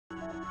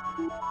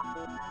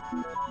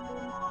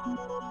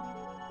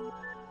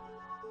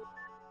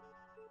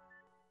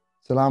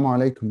Assalamu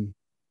alaikum.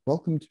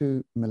 Welcome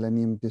to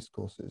Millennium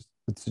Discourses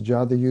with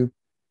Sajjad Ayub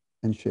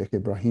and Shaykh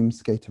Ebrahim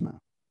Schuitma.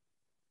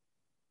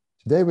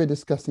 Today we're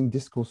discussing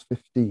Discourse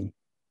 15,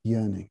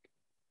 Yearning.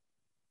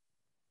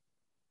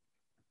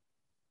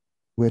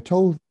 We're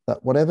told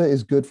that whatever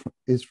is good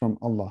is from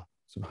Allah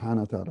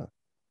subhanahu wa ta'ala,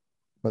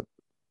 but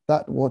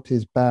that what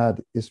is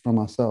bad is from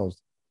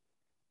ourselves.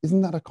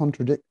 Isn't that a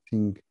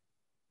contradiction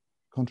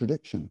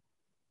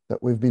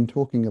that we've been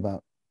talking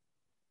about?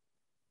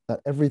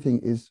 That everything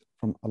is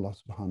from Allah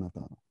subhanahu wa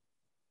ta'ala.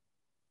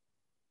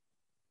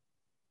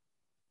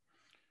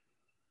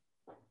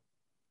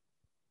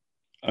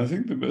 I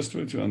think the best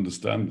way to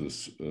understand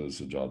this,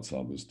 Sajjad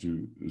Sahib, is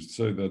to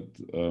say that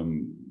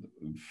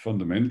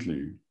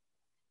fundamentally,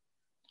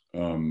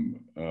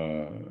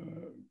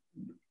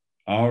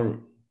 our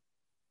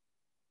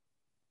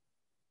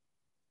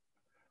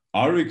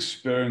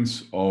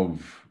experience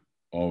of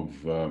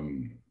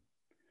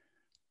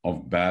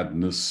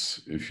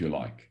badness, if you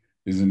like,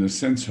 is in a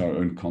sense our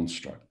own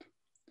construct.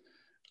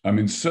 I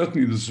mean,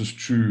 certainly this is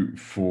true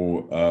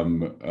for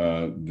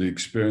the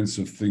experience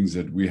of things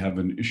that we have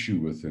an issue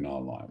with in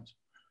our lives.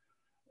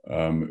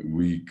 There's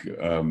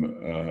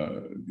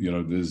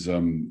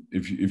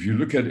if you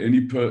look at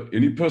any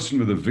person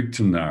with a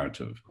victim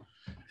narrative,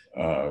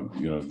 I've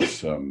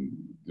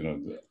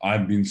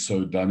been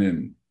so done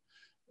in,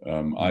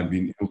 I've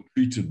been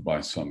ill-treated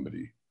by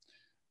somebody.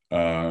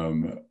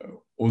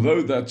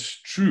 Although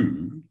that's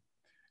true.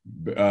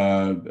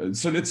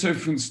 So let's say,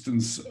 for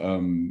instance,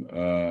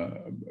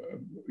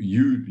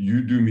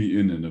 you do me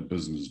in a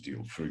business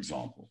deal, for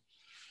example,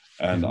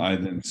 and I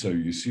then say,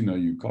 you see, no,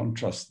 you can't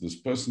trust this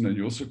person, and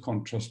you also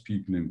can't trust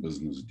people in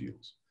business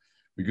deals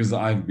because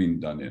I've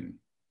been done in,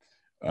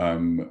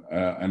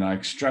 and I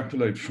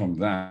extrapolate from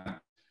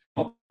that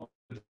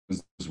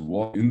as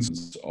one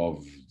instance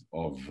of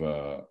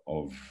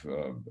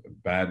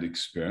bad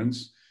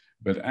experience,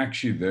 but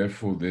actually,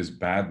 therefore, there's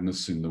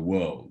badness in the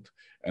world.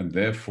 And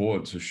therefore,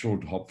 it's a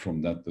short hop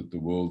from that the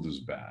world is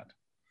bad.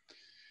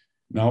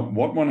 Now,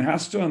 what one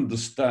has to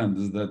understand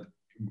is that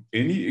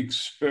any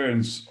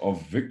experience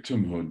of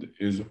victimhood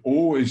is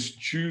always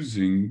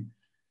choosing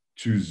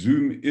to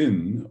zoom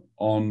in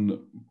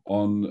on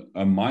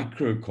a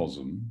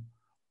microcosm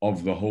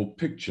of the whole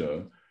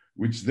picture,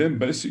 which then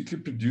basically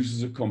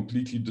produces a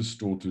completely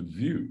distorted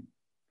view.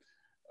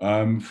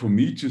 For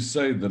me to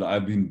say that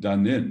I've been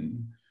done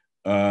in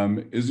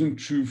isn't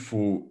true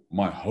for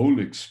my whole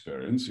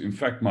experience. In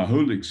fact, my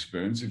whole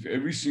experience, if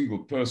every single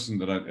person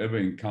that I'd ever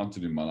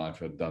encountered in my life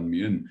had done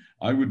me in,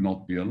 I would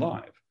not be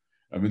alive.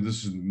 I mean,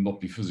 this would not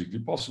be physically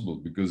possible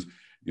because,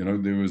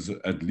 there was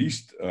at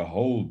least a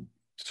whole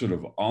sort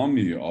of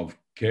army of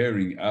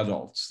caring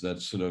adults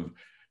that sort of,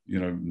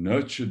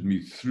 nurtured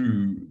me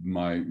through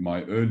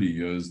my early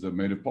years that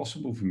made it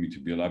possible for me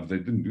to be alive. If they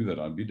didn't do that,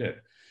 I'd be dead.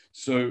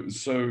 So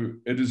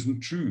it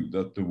isn't true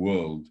that the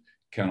world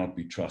cannot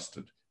be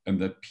trusted and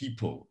that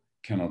people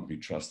cannot be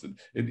trusted.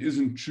 It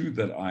isn't true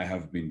that I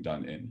have been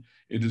done in.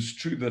 It is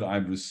true that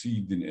I've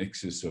received in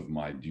excess of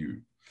my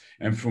due.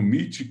 And for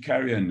me to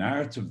carry a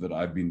narrative that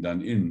I've been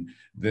done in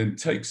then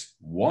takes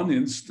one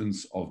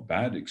instance of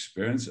bad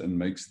experience and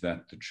makes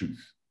that the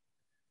truth.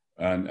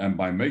 And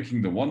by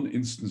making the one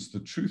instance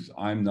the truth,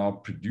 I'm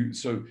now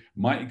so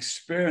my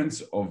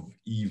experience of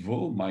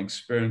evil, my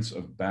experience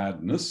of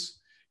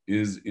badness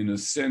is in a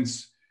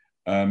sense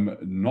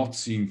not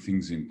seeing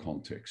things in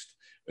context.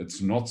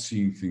 It's not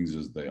seeing things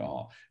as they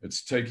are.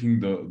 It's taking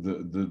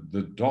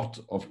the dot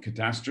of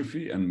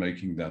catastrophe and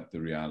making that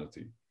the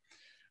reality.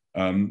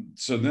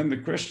 So then the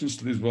question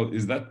still is, well,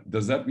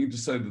 does that mean to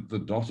say that the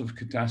dot of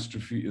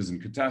catastrophe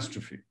isn't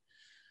catastrophe?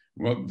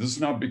 Well, this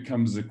now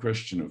becomes a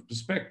question of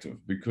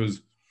perspective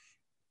because,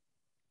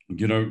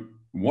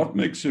 what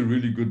makes a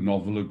really good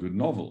novel a good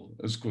novel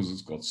is because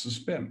it's got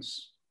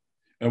suspense.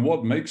 And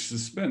what makes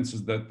suspense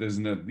is that there's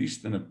at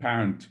least an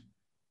apparent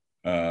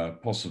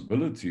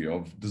possibility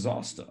of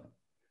disaster.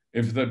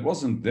 If that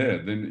wasn't there,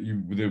 then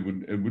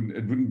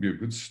it wouldn't be a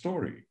good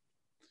story.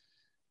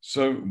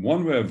 So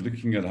one way of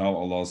looking at how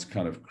Allah's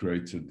kind of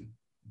created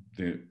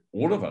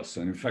all of us,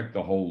 and in fact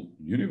the whole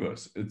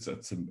universe, it's a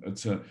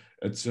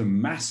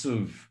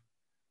massive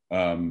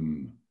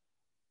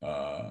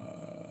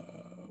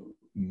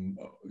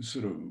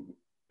sort of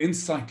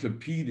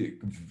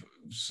encyclopedic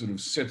sort of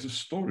set of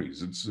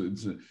stories. It's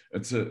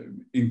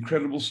an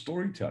incredible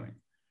storytelling.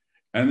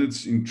 And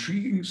it's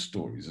intriguing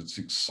stories, it's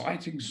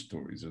exciting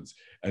stories, it's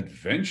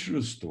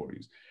adventurous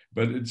stories,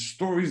 but it's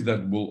stories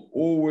that will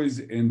always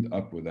end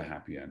up with a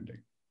happy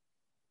ending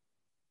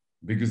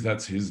because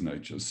that's his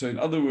nature. So in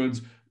other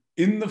words,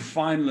 in the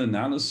final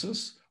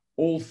analysis,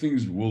 all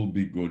things will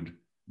be good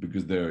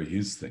because they are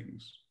his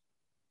things.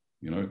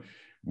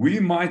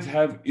 We might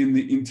have in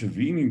the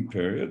intervening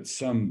period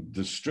some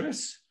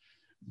distress,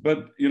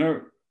 but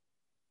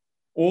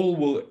all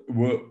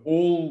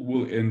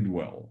will end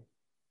well.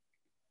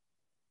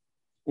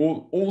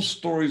 All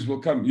stories will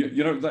come.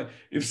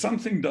 If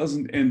something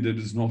doesn't end, it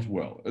is not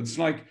well. It's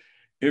like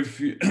if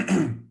you,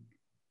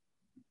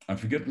 I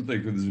forget what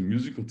there's a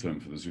musical term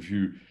for this.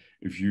 You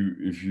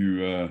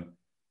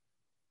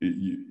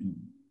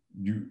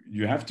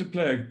have to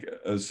play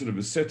a sort of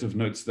a set of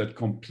notes that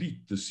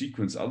complete the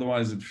sequence.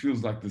 Otherwise, it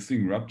feels like the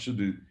thing ruptured.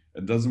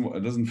 It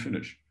doesn't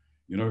finish.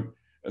 You know,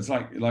 it's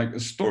like a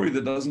story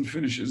that doesn't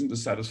finish isn't a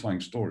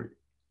satisfying story.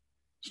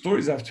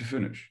 Stories have to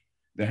finish.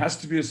 There has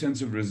to be a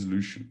sense of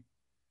resolution.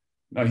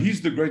 Now,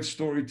 he's the great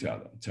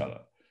storyteller.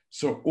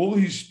 So all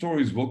his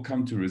stories will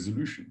come to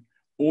resolution.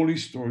 All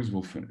his stories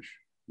will finish.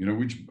 You know,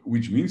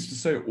 which means to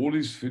say all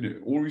his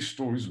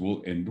stories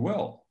will end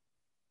well.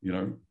 You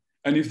know,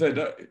 and if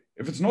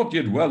it's not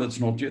yet well, it's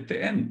not yet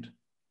the end.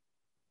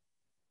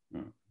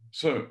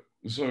 So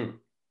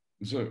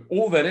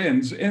all that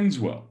ends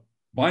well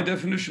by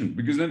definition,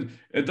 because then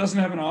it doesn't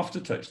have an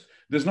aftertaste.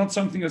 There's not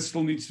something that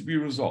still needs to be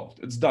resolved.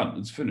 It's done.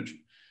 It's finished.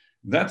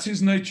 That's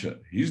his nature.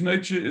 His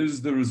nature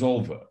is the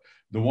resolver,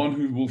 the one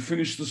who will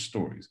finish the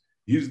stories.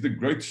 He's the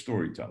great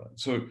storyteller.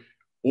 So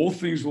all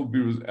things will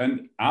be,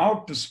 and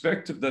our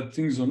perspective that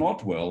things are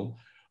not well,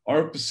 are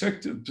a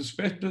perspective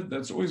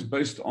that's always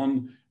based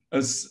on a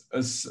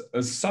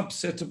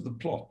subset of the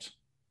plot.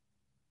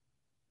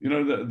 You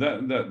know,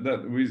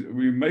 that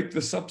we make the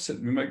subset,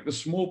 we make the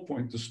small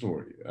point the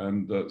story,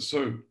 and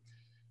so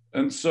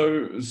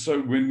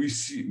when we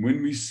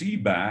see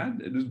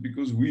bad, it is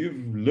because we have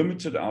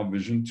limited our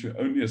vision to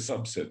only a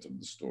subset of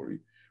the story.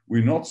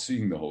 We're not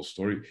seeing the whole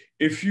story.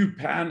 If you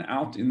pan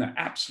out in the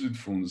absolute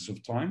fullness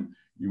of time,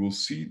 you will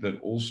see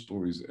that all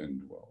stories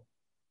end well,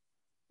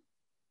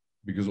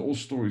 because all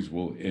stories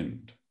will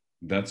end.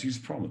 That's his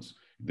promise.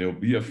 There'll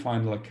be a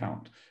final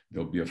account.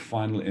 There'll be a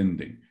final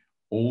ending.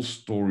 All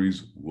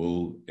stories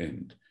will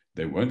end.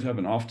 They won't have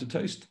an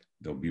aftertaste.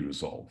 They'll be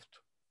resolved.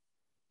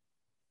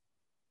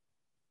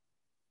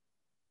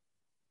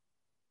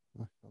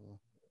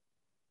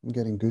 I'm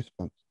getting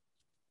goosebumps.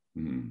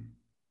 Mm.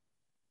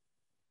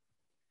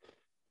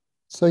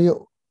 So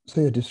you're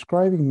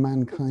describing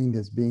mankind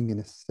as being in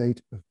a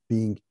state of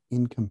being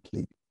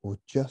incomplete or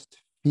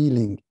just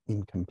feeling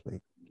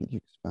incomplete. Could you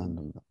expand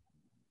on that?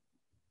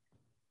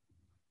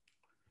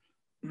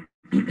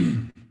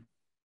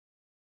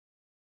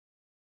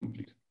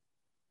 Complete.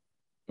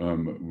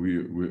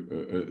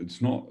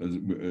 It's not.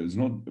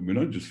 We're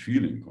not just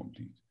feeling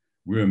complete.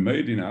 We're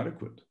made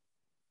inadequate.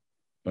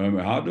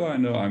 How do I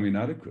know I'm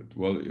inadequate?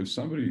 Well, if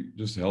somebody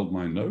just held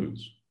my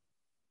nose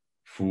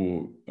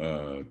for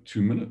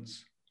 2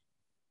 minutes,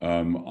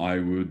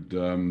 I'd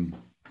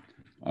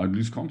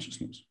lose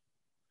consciousness.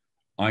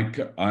 I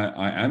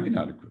am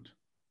inadequate.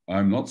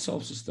 I'm not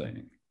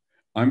self-sustaining.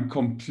 I'm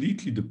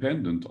completely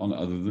dependent on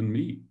other than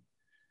me.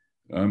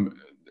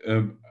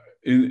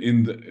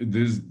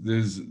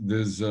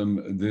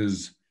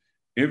 There's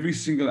every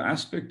single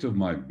aspect of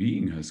my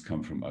being has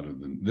come from other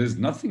than. There's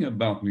nothing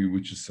about me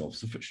which is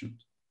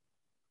self-sufficient.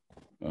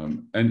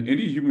 And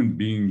any human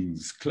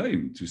being's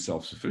claim to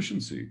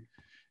self-sufficiency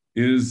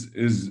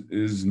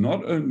is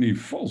not only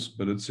false,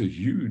 but it's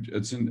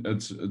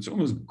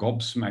almost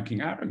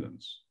gobsmacking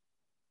arrogance.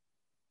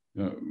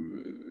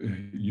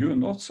 You are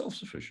not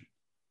self-sufficient.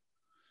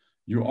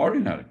 You are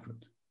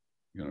inadequate.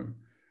 You know,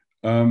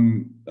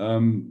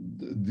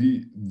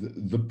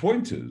 the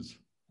point is,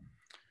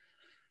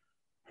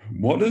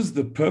 what is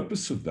the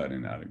purpose of that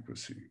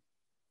inadequacy?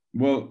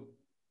 Well,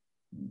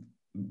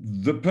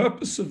 the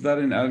purpose of that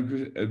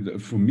inadequacy,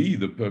 for me,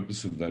 the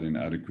purpose of that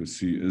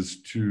inadequacy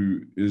is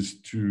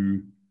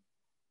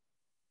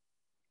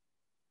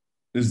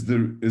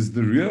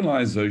the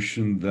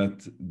realization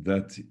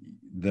that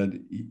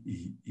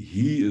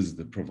he is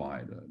the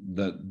provider,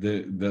 that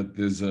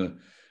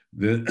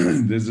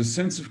there's a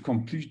sense of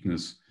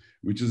completeness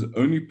which is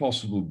only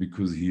possible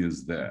because he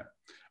is there.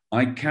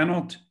 I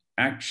cannot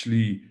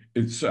actually.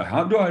 So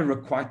how do I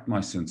requite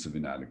my sense of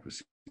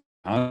inadequacy?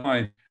 How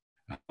do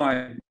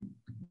I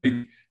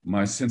make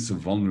my sense of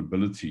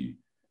vulnerability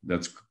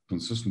that's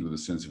consistent with a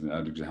sense of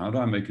inadequacy? How do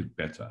I make it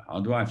better? How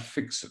do I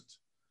fix it?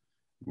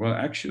 Well,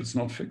 actually, it's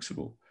not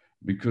fixable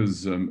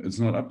because it's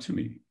not up to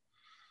me.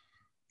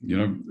 You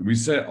know, we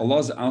say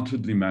Allah's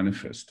outwardly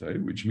manifest,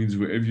 which means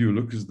wherever you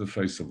look is the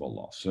face of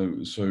Allah.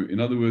 So in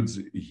other words,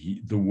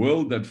 the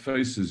world that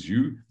faces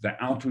you, the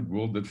outward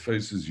world that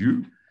faces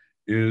you,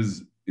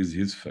 is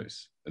His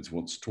face. That's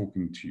what's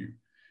talking to you,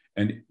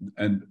 and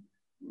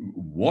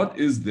what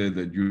is there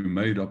that you're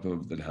made up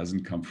of that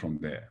hasn't come from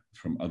there,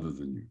 from other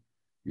than you?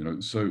 You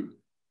know, so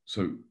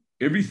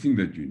everything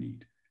that you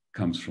need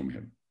comes from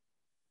Him.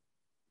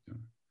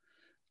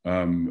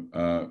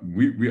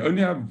 We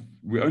only have.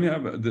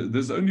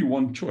 There's only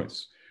one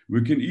choice.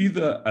 We can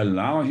either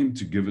allow Him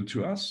to give it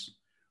to us,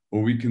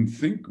 or we can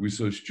think we're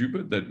so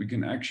stupid that we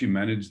can actually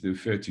manage the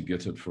affair to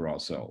get it for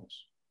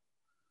ourselves.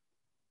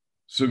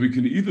 So we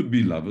can either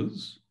be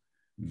lovers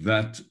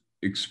that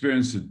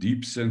experience a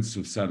deep sense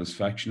of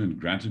satisfaction and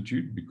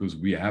gratitude because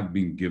we have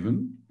been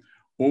given,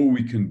 or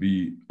we can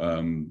be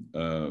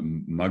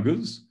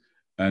muggers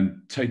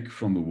and take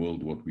from the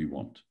world what we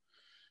want.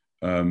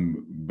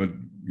 But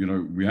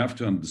we have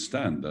to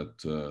understand that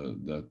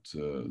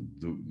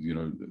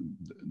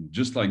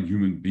just like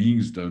human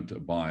beings don't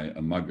abide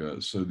a mugger,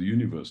 so the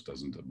universe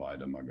doesn't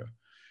abide a mugger.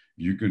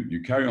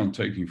 You carry on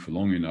taking for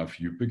long enough,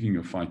 you're picking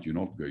a fight you're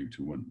not going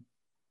to win.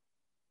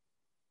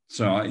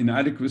 So our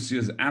inadequacy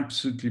is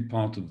absolutely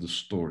part of the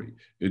story.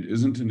 It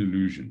isn't an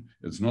illusion.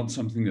 It's not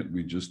something that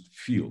we just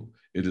feel.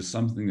 It is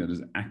something that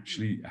is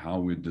actually how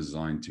we're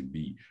designed to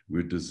be.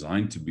 We're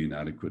designed to be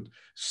inadequate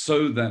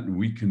so that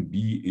we can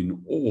be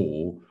in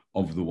awe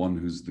of the one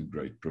who's the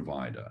great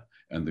provider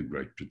and the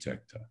great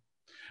protector.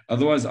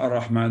 Otherwise,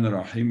 Ar-Rahman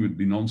Ar-Rahim would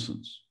be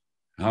nonsense.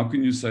 How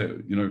can you say,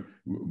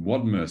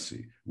 what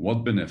mercy,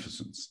 what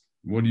beneficence?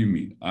 What do you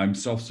mean? I'm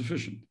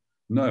self-sufficient.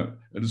 No,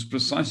 it is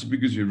precisely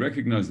because you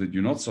recognize that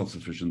you're not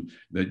self-sufficient,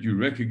 that you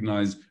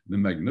recognize the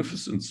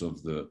magnificence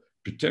of the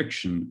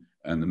protection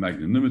and the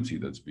magnanimity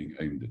that's being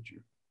aimed at you.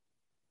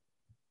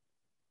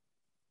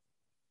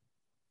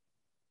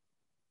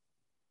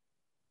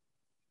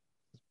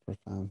 It's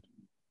profound.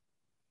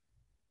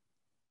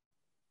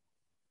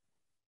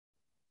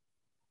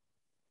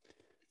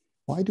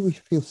 Why do we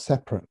feel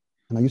separate?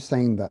 And are you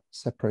saying that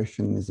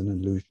separation is an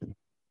illusion?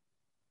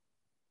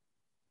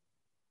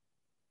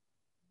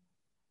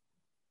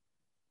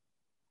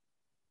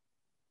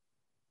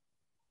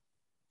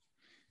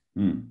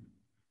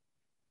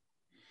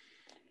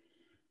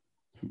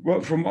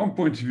 Well, from one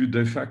point of view,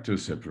 de facto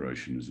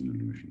separation is an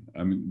illusion.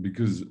 I mean,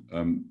 because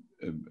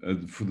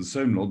for the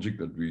same logic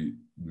that we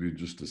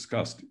just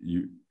discussed,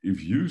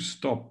 if you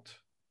stopped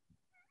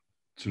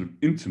sort of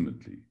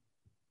intimately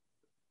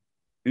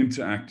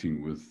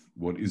interacting with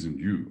what isn't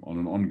you on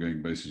an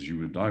ongoing basis, you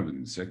would die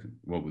within seconds,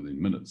 well,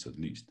 within minutes at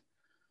least.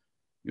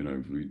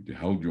 If we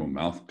held your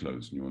mouth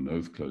closed and your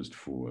nose closed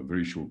for a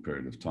very short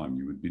period of time,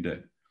 you would be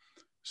dead.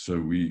 So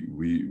we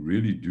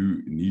really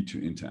do need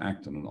to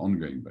interact on an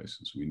ongoing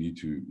basis. We need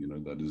to,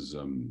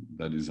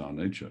 that is our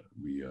nature.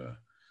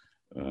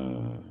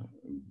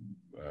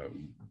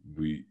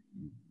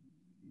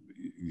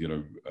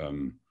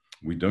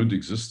 We don't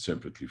exist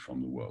separately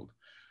from the world.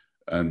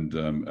 And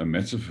a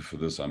metaphor for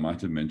this, I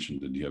might have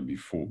mentioned it here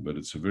before, but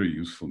it's a very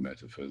useful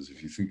metaphor. Is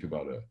if you think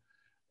about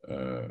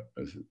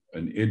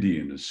an eddy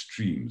in a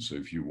stream. So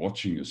if you're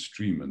watching a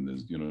stream and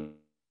there's,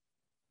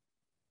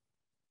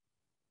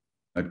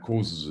 that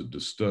causes a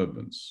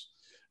disturbance.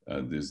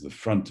 There's the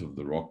front of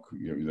the rock,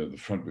 the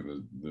front where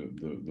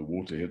the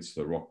water hits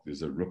the rock.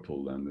 There's a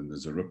ripple, and then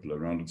there's a ripple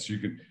around it. So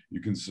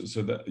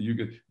you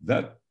get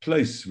that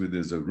place where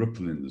there's a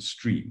ripple in the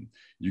stream.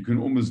 You can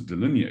almost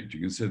delineate. You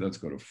can say that's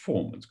got a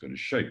form. It's got a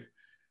shape,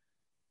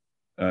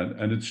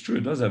 and it's true.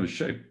 It does have a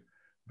shape,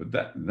 but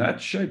that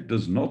shape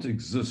does not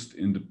exist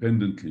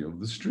independently of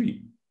the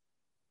stream.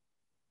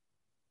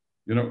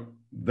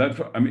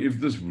 If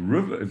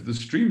the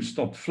stream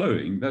stopped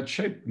flowing, that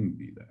shape wouldn't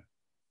be there.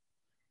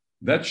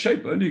 That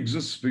shape only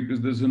exists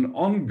because there's an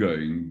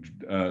ongoing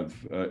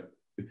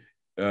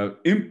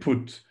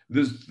input.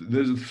 There's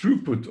a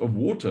throughput of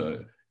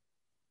water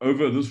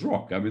over this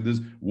rock. I mean,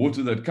 there's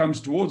water that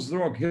comes towards the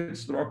rock,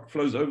 hits the rock,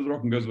 flows over the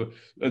rock, and goes.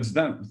 It's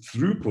that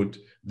throughput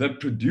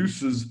that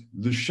produces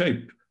the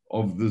shape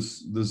of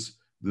this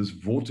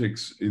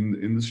vortex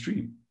in the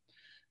stream.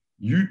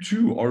 You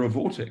too are a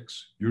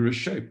vortex. You're a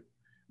shape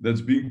that's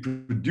being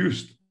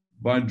produced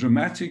by a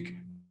dramatic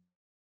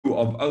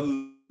of other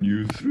than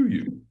you through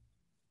you.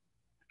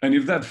 And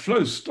if that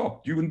flow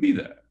stopped, you wouldn't be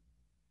there.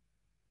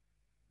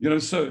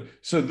 So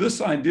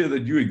this idea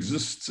that you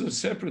exist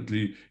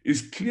separately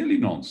is clearly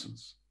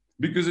nonsense,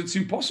 because it's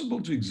impossible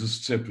to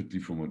exist separately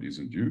from what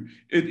isn't you.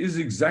 It is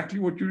exactly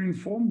what you're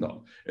informed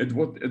of.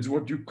 It's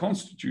what you're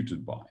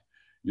constituted by.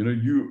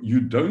 You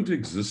don't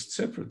exist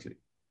separately.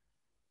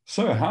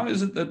 So how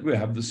is it that we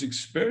have this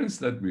experience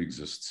that we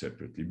exist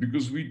separately?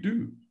 Because we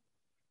do.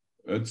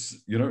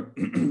 It's,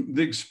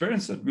 the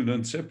experience that we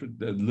learn separate,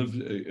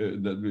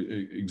 that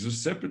we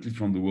exist separately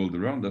from the world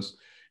around us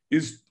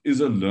is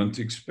a learned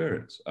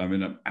experience. I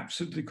mean, I'm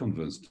absolutely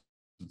convinced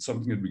it's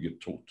something that we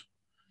get taught.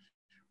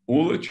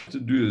 All that you have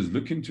to do is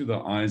look into the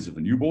eyes of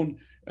a newborn,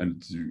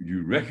 and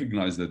you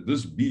recognize that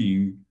this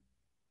being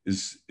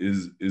is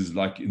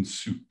like in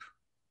soup.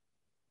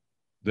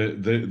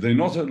 They're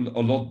not a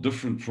lot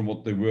different from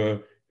what they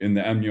were in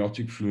the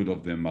amniotic fluid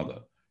of their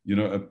mother.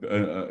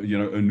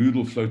 A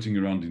noodle floating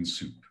around in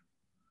soup.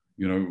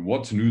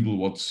 What's noodle,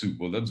 what's soup?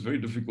 Well, that's very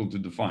difficult to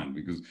define,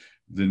 because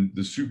then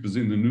the soup is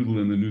in the noodle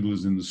and the noodle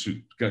is in the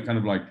soup. Kind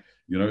of like,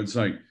 it's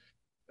like,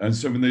 and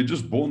so when they're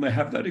just born, they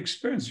have that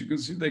experience. You can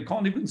see they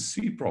can't even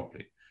see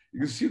properly. You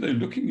can see they're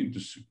looking into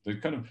soup.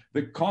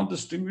 They can't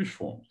distinguish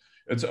forms.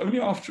 It's only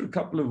after a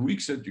couple of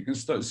weeks that you can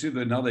start see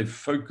that now they're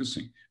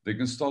focusing. They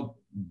can start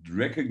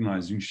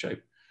recognizing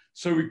shape.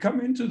 So we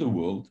come into the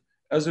world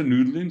as a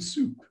noodle in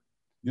soup,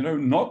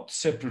 not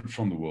separate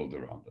from the world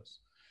around us.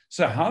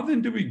 So how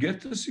then do we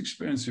get this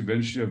experience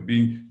eventually of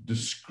being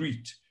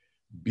discrete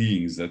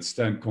beings that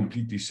stand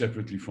completely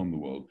separately from the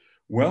world?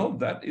 Well,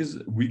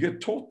 we get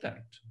taught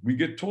that. We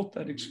get taught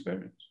that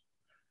experience.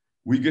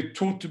 We get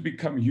taught to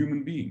become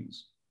human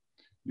beings.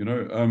 You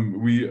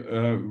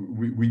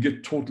know, we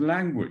get taught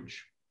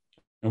language.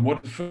 And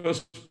what the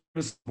first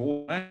premise of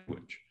all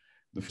language?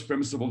 The first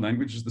premise of all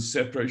language is the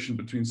separation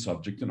between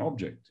subject and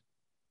object.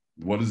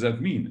 What does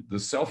that mean? The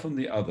self and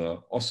the other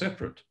are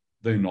separate.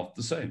 They're not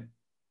the same.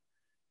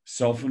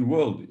 Self and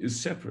world is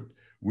separate.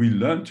 We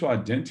learn to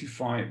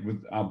identify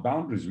with our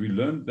boundaries. We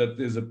learn that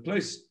there's a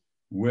place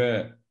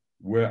where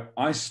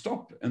I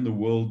stop and the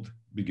world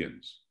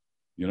begins.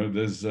 You know,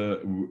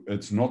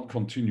 it's not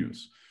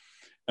continuous.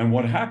 And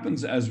what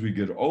happens as we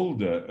get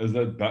older is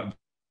that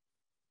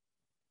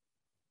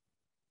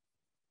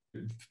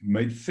it's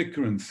made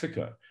thicker and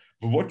thicker.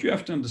 But what you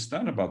have to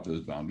understand about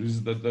those boundaries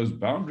is that those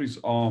boundaries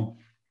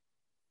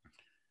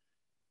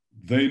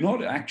they're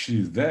not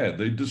actually there.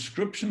 They're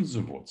descriptions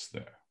of what's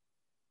there.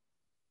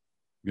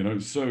 You know,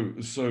 so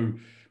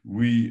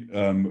we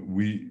learn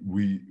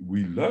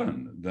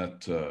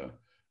that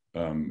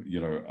you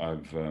know,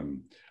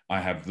 I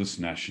have this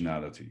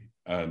nationality,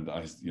 and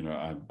I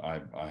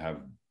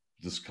have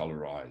this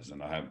color eyes,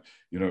 and I have,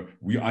 you know,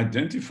 we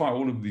identify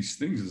all of these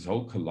things, this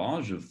whole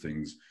collage of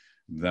things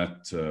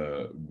that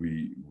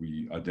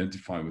we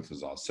identify with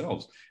as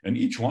ourselves, and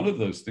each one of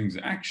those things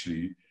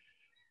actually,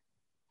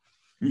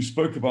 we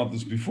spoke about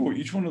this before,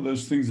 each one of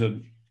those things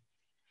that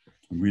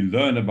we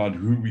learn about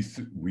who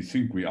we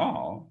think we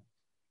are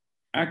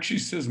actually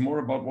says more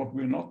about what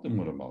we're not than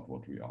what about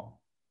what we are.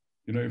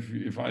 You know,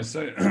 if I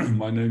say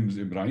my name is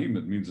Ibrahim,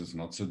 it means it's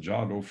not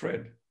Sajjad or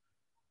Fred.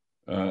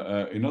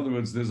 In other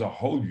words, there's a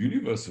whole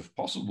universe of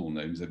possible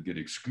names that get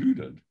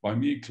excluded by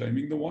me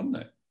claiming the one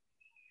name.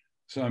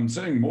 So I'm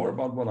saying more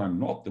about what I'm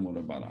not than what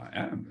about I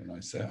am when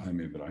I say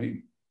I'm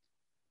Ibrahim.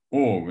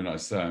 Or when I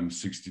say I'm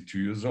 62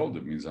 years old,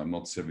 it means I'm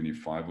not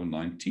 75 or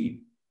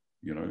 19.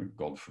 You know,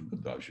 God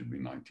forbid I should be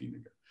 19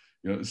 again.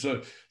 You know,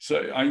 so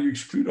I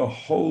exclude a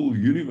whole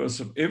universe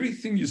of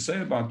everything you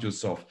say about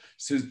yourself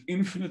says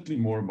infinitely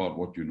more about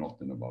what you're not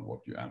than about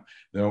what you am.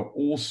 They are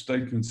all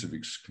statements of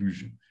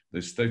exclusion.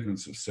 They're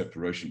statements of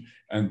separation.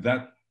 And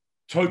that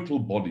total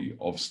body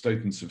of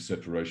statements of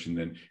separation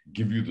then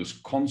give you this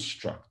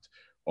construct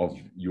of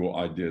your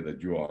idea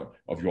that you are,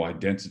 of your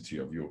identity,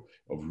 of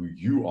who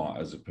you are,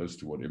 as opposed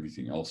to what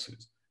everything else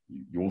is,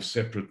 your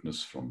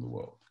separateness from the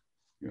world.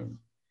 You know.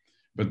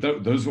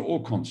 But those are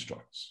all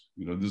constructs.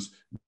 You know,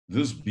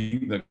 this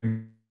being that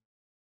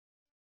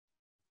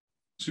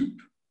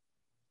soup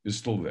is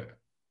still there.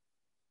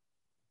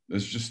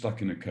 It's just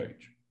stuck in a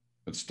cage.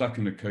 It's stuck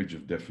in a cage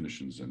of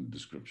definitions and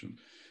descriptions.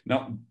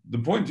 Now, the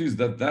point is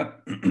that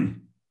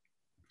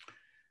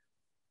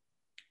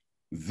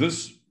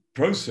this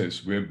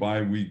process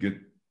whereby we get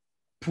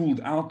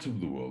pulled out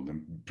of the world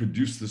and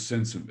produce the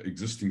sense of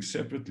existing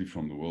separately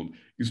from the world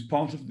is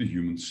part of the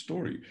human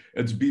story.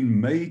 It's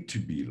been made to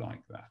be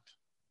like that.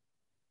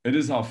 It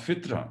is our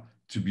fitrah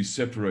to be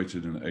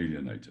separated and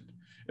alienated.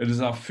 It is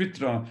our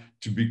fitrah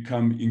to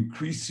become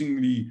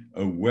increasingly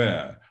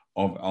aware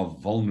of our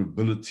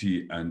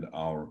vulnerability and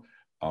our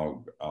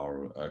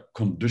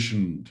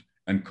conditioned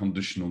and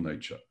conditional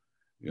nature.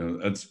 You know,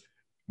 it's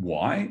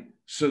why?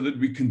 So that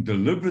we can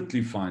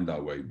deliberately find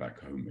our way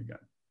back home again.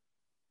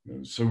 You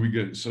know, so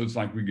it's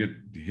like we get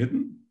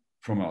hidden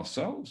from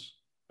ourselves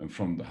and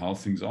from how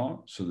things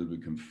are, so that we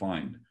can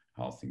find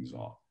how things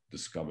are,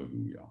 discover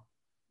who we are.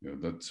 You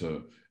know,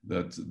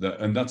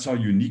 and that's our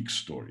unique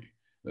story.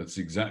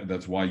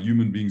 That's why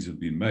human beings have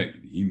been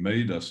made. He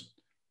made us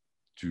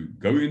to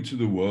go into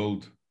the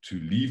world, to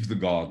leave the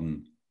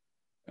garden,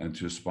 and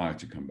to aspire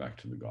to come back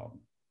to the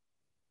garden.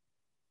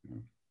 You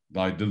know,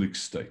 the idyllic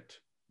state,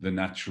 the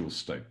natural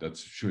state.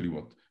 That's surely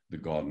what the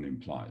garden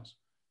implies.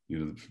 You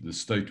know, the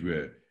state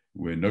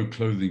where no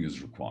clothing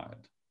is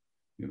required.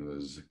 You know,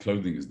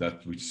 clothing is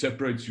that which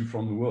separates you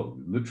from the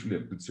world.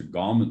 Literally, it's a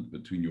garment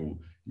between your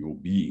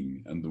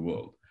being and the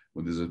world.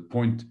 Well, there's a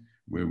point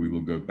where we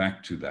will go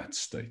back to that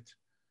state,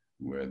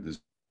 where there's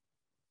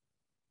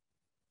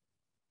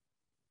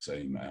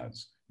same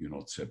as, you're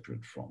not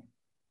separate from.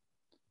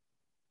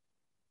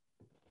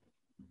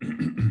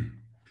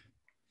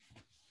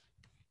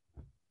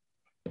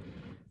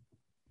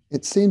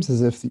 It seems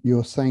as if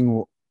you're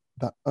saying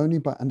that only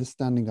by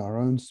understanding our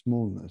own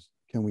smallness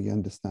can we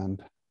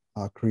understand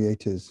our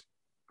Creator's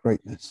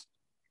greatness.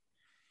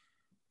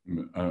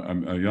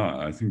 Yeah,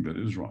 I think that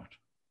is right.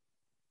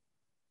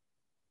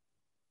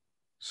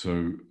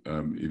 So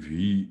if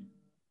he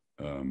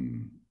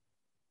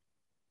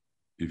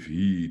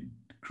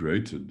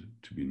created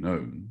to be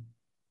known,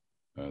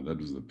 that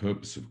was the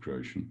purpose of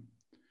creation,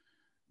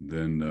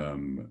 then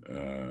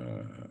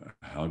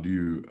how do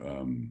you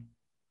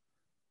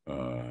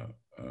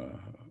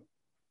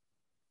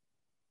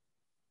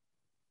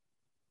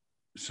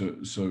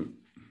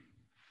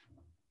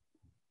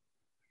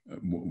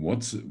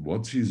what's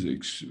his,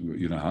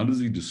 you know, how does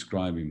he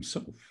describe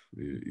himself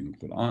in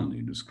Quran?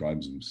 He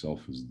describes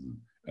himself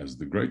as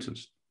the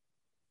greatest.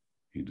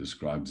 He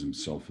describes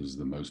himself as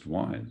the most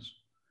wise.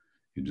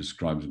 He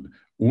describes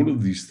all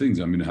of these things.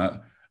 I mean,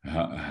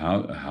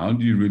 how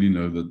do you really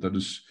know that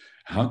is?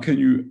 How can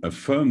you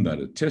affirm that,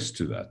 attest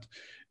to that,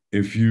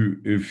 if you,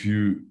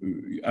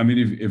 I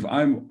mean, if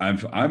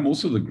I'm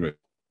also the greatest.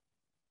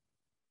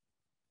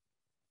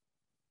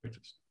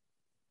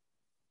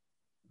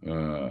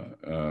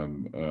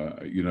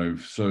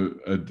 So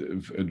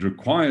it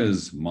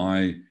requires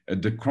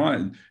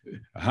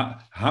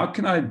how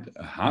can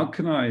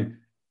I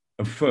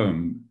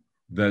affirm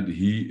that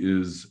he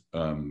is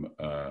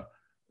the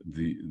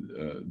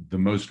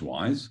most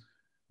wise?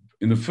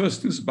 In the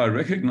first instance, by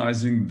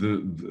recognizing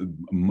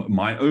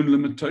my own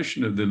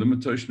limitation, the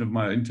limitation of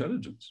my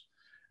intelligence.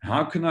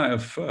 How can I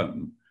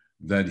affirm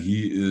that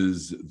he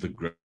is the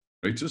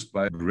greatest?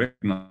 By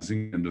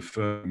recognizing and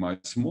affirming my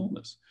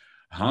smallness.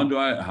 How do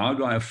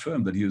I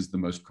affirm that he is the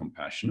most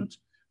compassionate?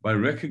 By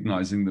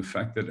recognizing the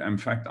fact that, in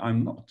fact,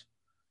 I'm not.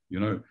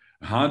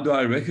 How do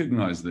I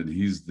recognize that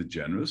he's the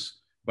generous?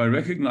 By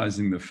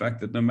recognizing the fact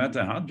that no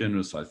matter how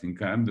generous I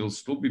think I am, there'll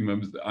still be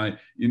moments that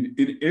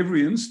in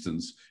every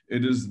instance,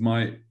 it is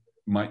my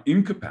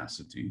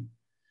incapacity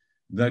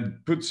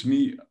that puts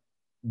me,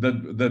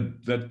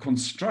 that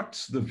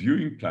constructs the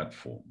viewing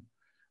platform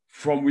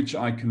from which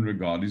I can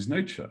regard his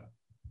nature.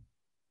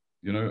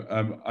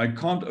 I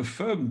can't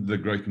affirm the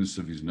greatness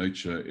of his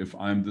nature if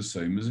I'm the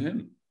same as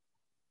him.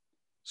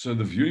 So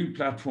the viewing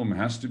platform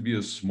has to be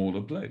a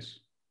smaller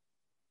place.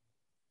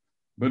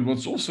 But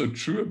what's also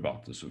true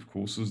about this, of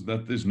course, is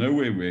that there's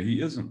nowhere where he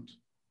isn't.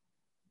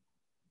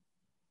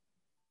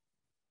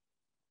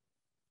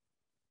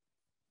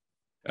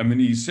 I mean,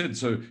 he said,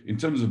 so in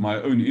terms of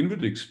my own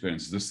inward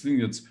experience, this thing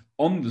that's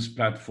on this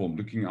platform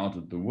looking out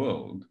at the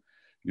world,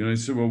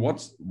 so well,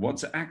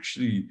 what's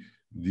actually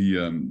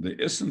the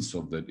essence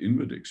of that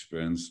inward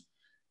experience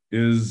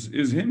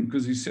is him,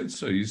 because he said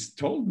so. He's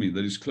told me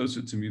that he's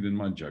closer to me than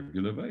my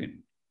jugular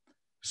vein.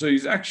 So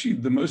he's actually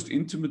the most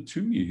intimate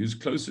to me. He's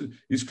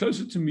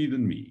closer to me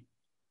than me.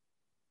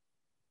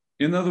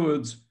 In other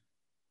words,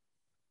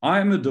 I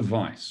am a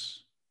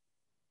device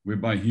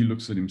whereby he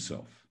looks at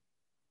himself.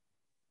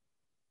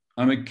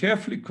 I'm a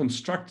carefully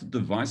constructed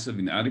device of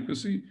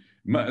inadequacy.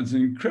 It's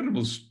an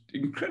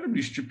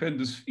incredibly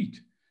stupendous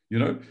feat,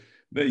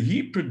 that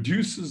he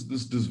produces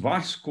this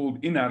device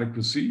called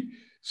inadequacy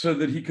so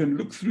that he can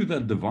look through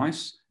that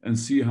device and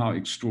see how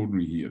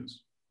extraordinary he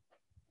is.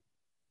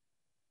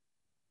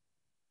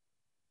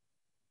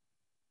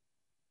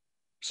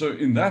 So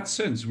in that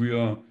sense, we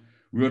are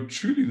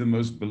truly the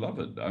most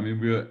beloved. I mean,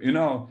 we are in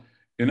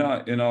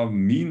our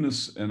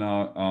meanness and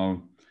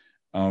our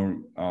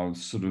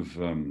sort of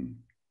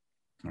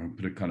I'll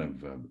put a kind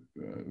of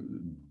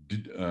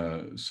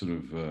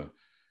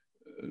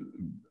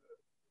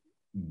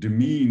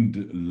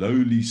demeaned,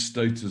 lowly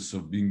status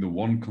of being the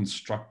one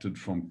constructed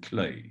from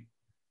clay.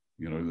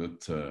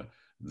 That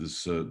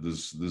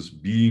this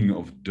being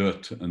of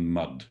dirt and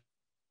mud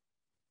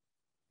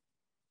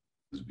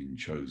has been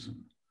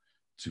chosen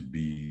to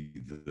be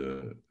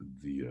the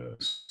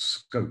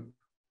scope,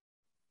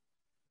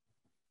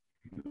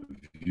 the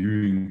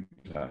viewing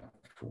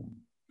platform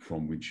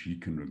from which he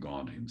can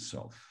regard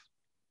himself.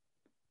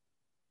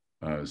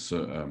 That is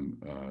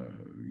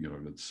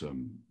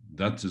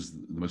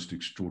the most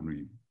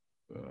extraordinary,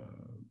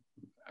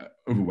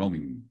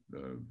 overwhelming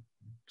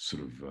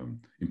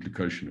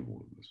implication of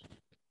all of this.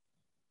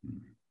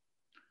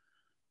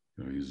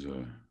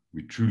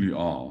 We truly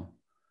are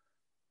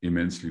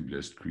immensely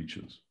blessed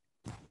creatures.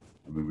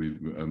 I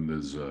mean,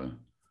 there's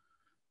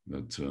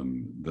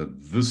that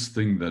this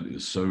thing that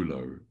is so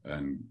low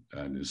and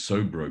is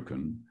so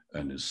broken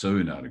and is so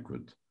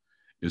inadequate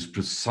is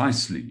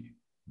precisely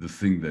the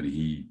thing that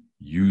he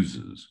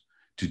uses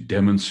to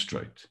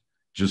demonstrate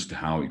just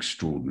how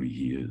extraordinary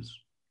he is.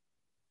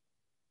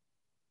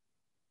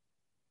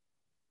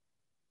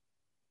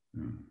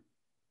 Yeah.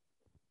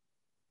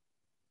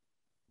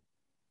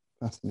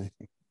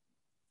 Fascinating.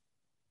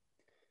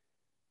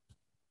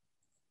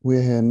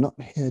 We're not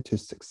here to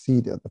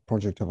succeed at the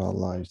project of our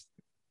lives.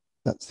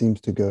 That seems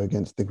to go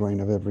against the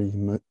grain of every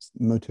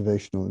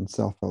motivational and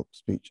self-help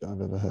speech I've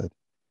ever heard.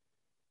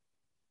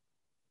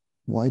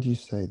 Why do you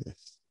say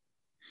this?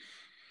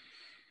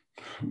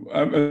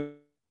 I mean,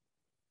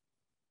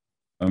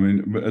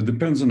 it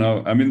depends on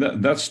how. I mean,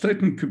 that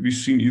statement could be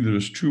seen either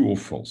as true or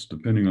false,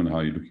 depending on how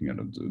you're looking at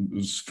it.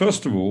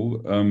 First of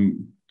all,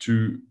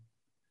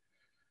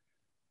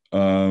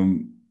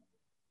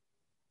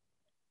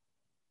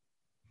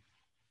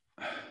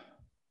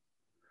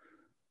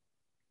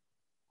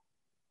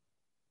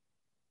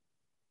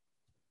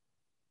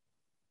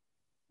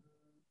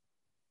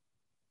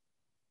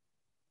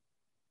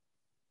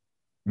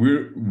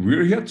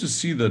 we're here to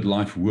see that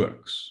life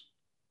works.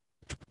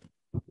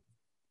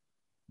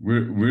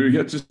 We're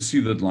here to see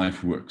that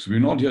life works. We're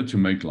not here to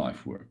make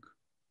life work.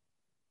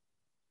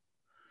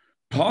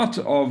 Part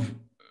of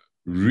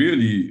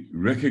really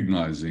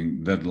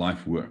recognizing that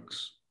life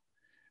works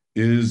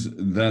is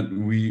that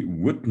we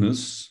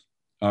witness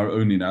our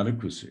own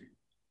inadequacy.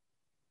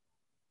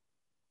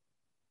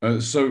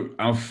 So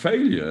our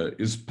failure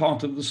is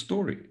part of the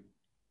story.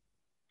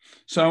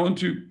 So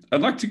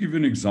I'd like to give you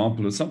an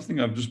example of something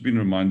I've just been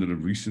reminded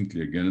of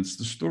recently again. It's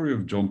the story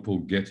of John Paul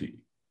Getty.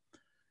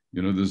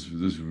 You know, this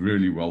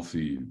really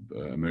wealthy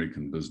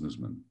American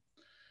businessman.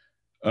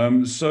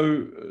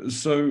 So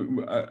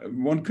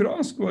one could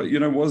ask, well, you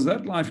know, was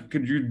that life?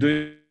 Could you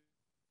do?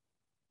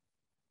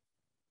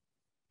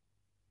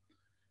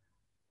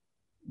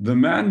 The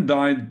man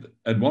died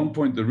at one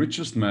point, the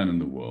richest man in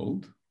the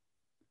world.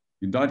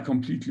 He died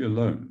completely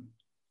alone.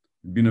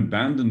 He'd been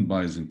abandoned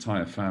by his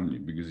entire family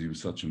because he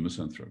was such a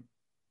misanthrope.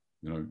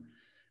 You know,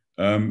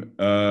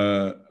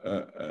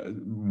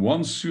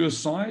 one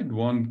suicide,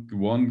 one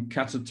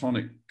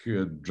catatonic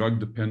drug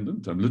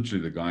dependent.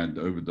 Literally, the guy had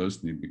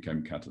overdosed and he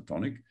became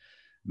catatonic.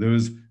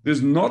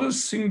 There's not a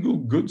single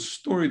good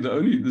story.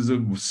 There's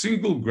a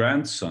single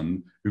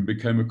grandson who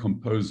became a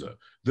composer.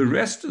 The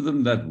rest of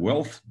them, that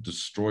wealth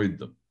destroyed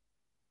them.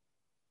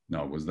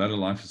 Now, was that a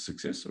life of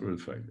success or a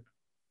failure?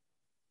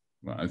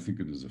 Well, I think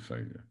it is a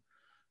failure.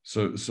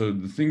 So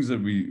the things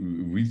that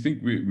we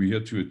think we're here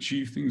to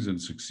achieve things and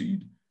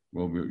succeed,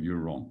 well, you're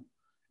wrong.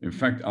 In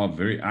fact, our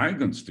very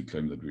arrogance to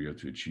claim that we're here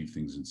to achieve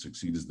things and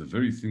succeed is the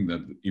very thing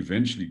that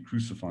eventually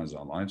crucifies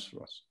our lives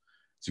for us.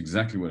 It's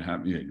exactly what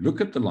happened. Yeah,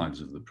 look at the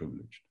lives of the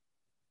privileged.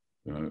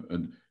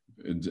 And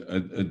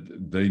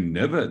they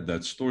never,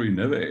 that story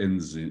never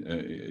ends,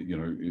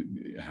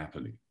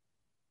 happily.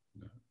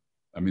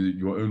 I mean,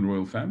 your own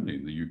royal family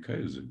in the UK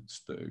is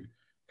the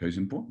case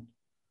in point.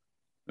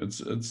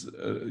 It's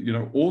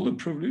all the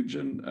privilege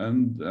and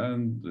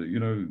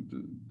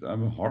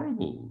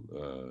horrible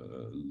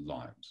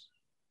lives,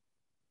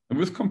 and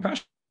with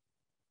compassion,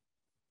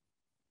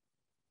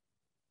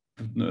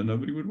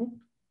 nobody would want.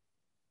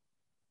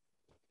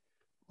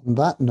 On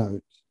that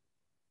note,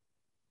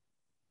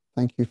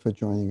 thank you for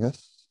joining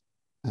us,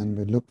 and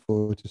we look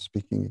forward to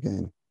speaking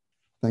again.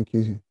 Thank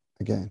you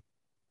again.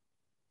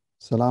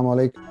 Assalamu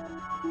alaikum.